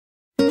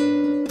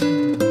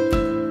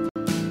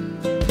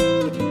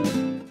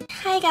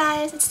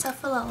it's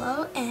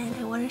Tofalolo, and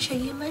I want to show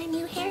you my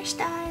new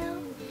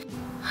hairstyle.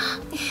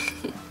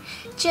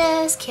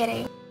 Just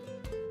kidding.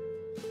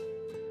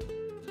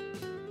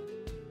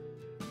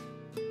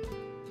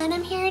 And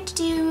I'm here to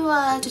do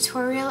a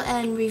tutorial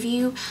and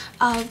review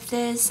of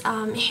this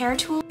hair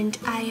tool, and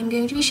I am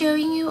going to be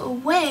showing you a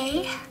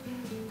way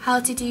how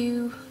to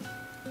do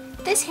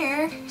this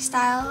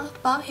hairstyle,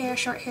 bob hair,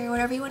 short hair,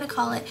 whatever you want to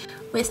call it,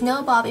 with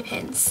no bobby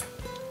pins.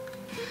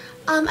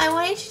 I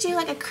wanted to do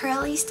like a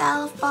curly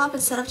style of bob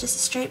instead of just a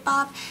straight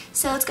bob,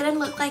 so it's gonna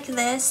look like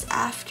this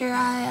after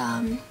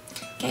I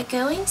get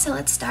going. So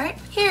let's start.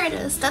 Here it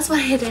is. That's what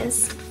it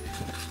is.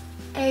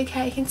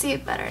 Okay, you can see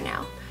it better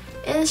now.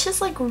 It's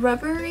just like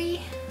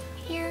rubbery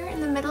here in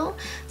the middle.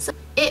 So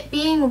it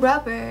being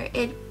rubber,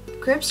 it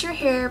grips your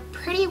hair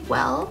pretty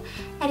well,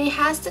 and it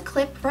has the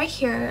clip right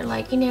here,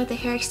 like, you know, the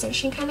hair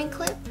extension kind of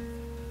clip.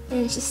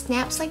 And it just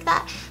snaps like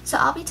that. So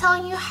I'll be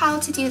telling you how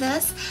to do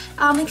this.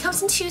 It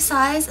comes in two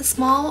sizes, a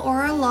small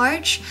or a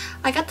large.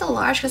 I got the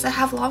large because I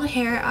have long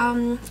hair,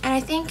 and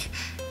I think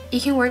you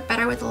can work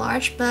better with the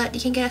large, but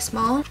you can get a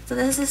small. So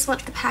this is what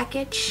the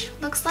package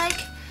looks like.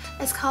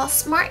 It's called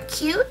Smart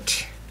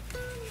Cute.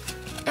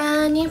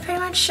 And you pretty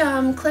much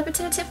clip it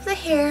to the tip of the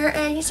hair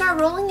and you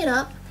start rolling it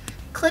up.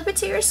 Clip it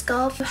to your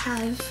scalp. You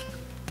have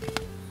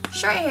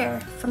short hair,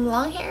 from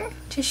long hair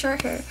to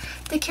short hair.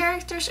 The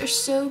characters are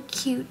so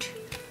cute.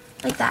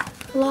 Like that,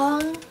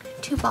 long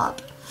to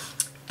bob.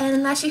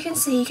 And as you can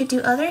see, you could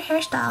do other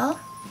hairstyle.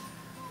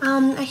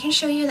 I can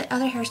show you the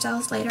other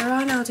hairstyles later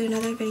on. I'll do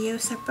another video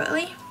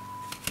separately.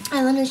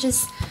 And let me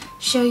just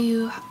show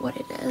you what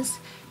it is.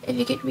 If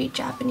you could read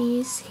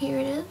Japanese, here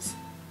it is.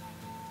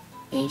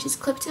 And you just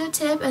clip to the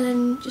tip and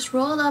then just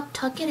roll it up,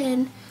 tuck it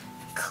in,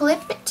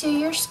 clip it to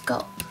your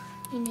scalp,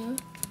 you know.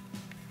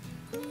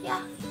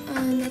 Yeah,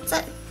 and that's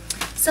it.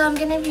 So I'm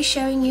gonna be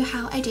showing you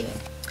how I do it.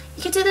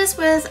 You could do this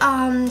with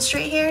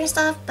straight hair and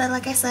stuff, but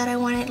like I said, I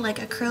wanted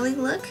like a curly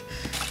look.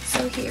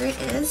 So here it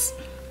is.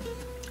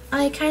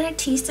 I kind of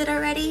teased it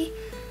already,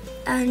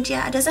 and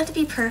yeah, it doesn't have to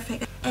be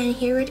perfect. And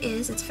here it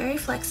is. It's very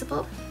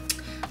flexible.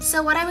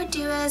 So what I would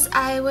do is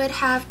I would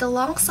have the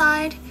long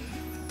side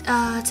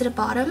to the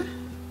bottom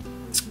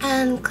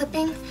and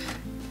clipping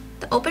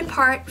the open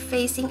part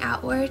facing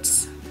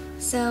outwards.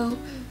 So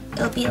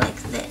it'll be like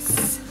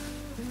this.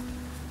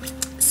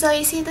 So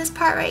you see this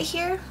part right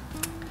here?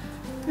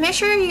 Make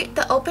sure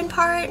the open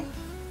part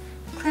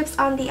clips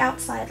on the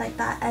outside like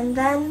that, and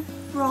then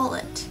roll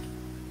it.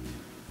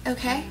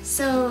 Okay,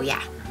 so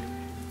yeah.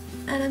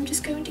 And I'm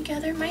just going to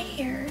gather my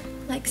hair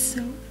like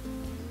so.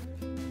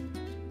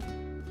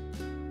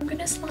 I'm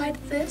gonna slide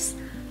this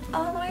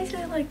all the way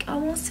to like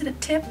almost to the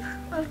tip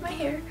of my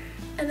hair,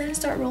 and then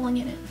start rolling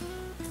it in.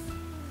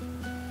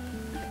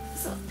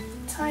 So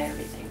tie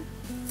everything.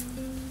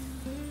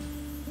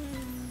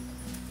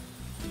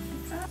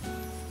 Like that.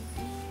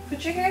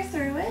 Put your hair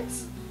through it.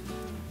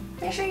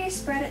 Make sure you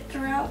spread it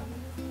throughout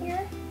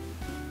here.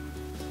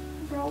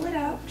 Roll it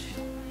out.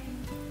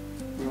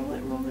 Roll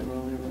it, roll it,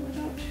 roll it, roll it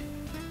out.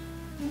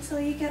 Until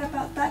you get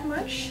about that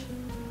much.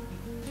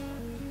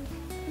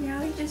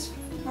 Now you just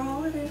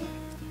roll it in.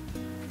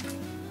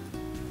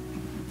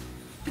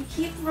 You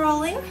keep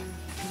rolling.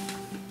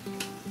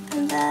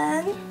 And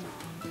then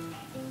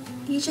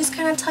you just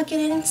kind of tuck it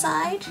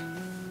inside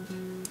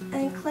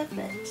and clip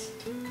it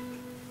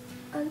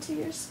onto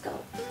your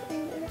scalp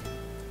right there.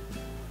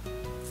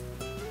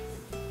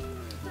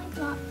 Like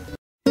that.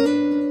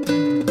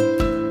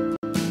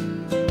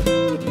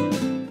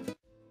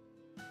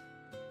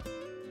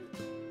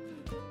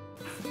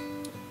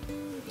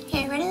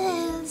 Here it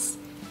is.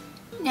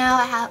 Now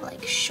I have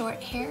like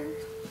short hair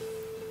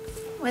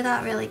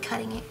without really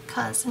cutting it,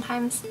 because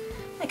sometimes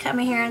I cut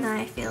my hair and then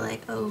I feel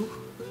like, oh,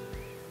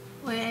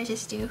 what did I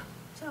just do?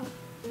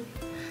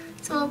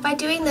 So by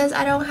doing this,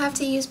 I don't have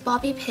to use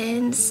bobby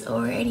pins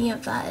or any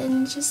of that,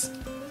 and it just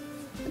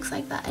looks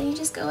like that. And you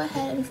just go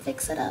ahead and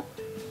fix it up.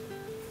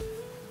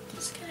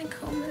 Just kind of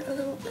comb it a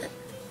little bit.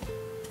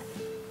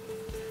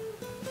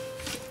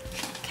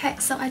 Okay,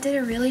 so I did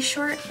it really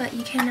short, but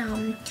you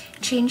can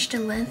change the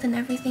length and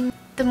everything.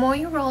 The more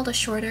you roll, the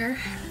shorter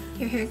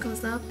your hair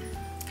goes up.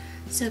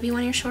 So if you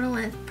want your shorter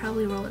length,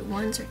 probably roll it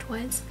once or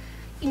twice.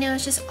 You know, it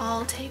just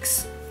all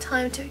takes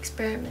time to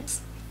experiment.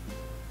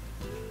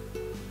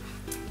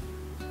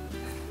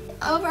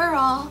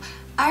 Overall,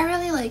 I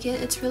really like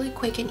it. It's really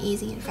quick and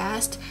easy and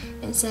fast.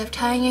 Instead of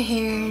tying your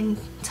hair and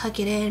tuck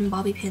it in,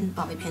 bobby pins,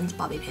 bobby pins,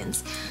 bobby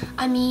pins.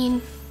 I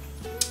mean,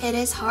 it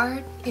is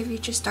hard if you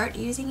just start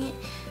using it,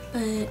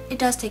 but it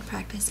does take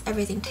practice.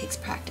 Everything takes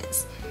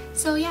practice.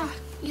 So yeah,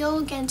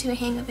 you'll get into a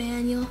hang of it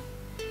and you'll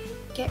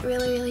get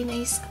really, really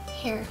nice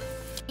hair.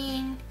 I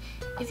mean,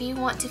 if you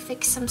want to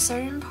fix some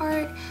certain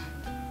part,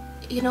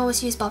 you can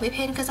always use bobby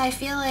pin, because I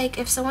feel like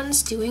if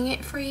someone's doing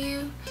it for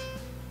you,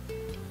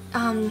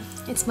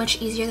 it's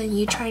much easier than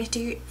you trying to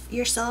do it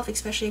yourself,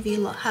 especially if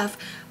you have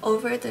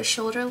over the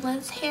shoulder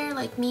length hair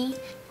like me,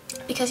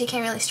 because you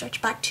can't really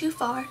stretch back too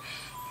far.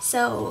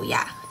 So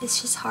yeah,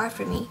 it's just hard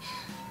for me.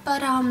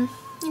 But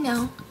you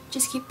know,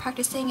 just keep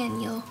practicing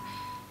and you'll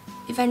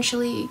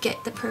eventually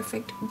get the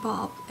perfect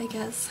bob, I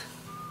guess.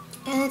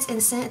 And it's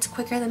instant, it's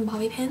quicker than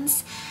bobby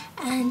pins,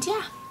 and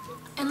yeah.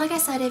 And like I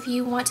said, if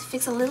you want to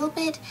fix a little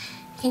bit,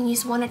 you can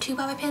use 1 or 2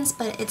 bobby pins,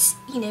 but it's,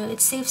 you know, it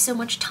saves so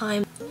much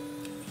time.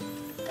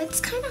 It's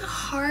kind of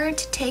hard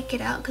to take it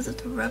out because of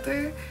the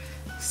rubber,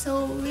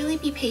 so really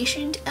be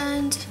patient.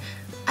 And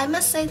I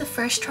must say the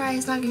first try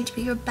is not going to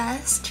be your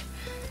best.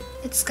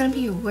 It's gonna be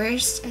your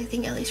worst, I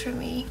think, at least for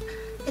me.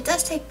 It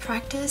does take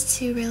practice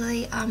to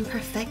really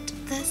perfect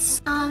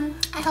this.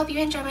 I hope you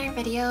enjoyed my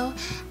video,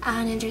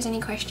 and if there's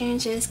any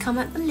questions, just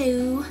comment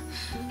below.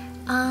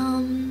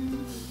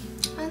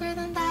 Other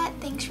than that,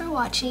 thanks for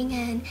watching,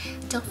 and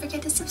don't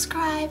forget to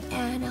subscribe,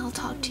 and I'll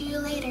talk to you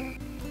later.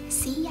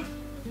 See ya!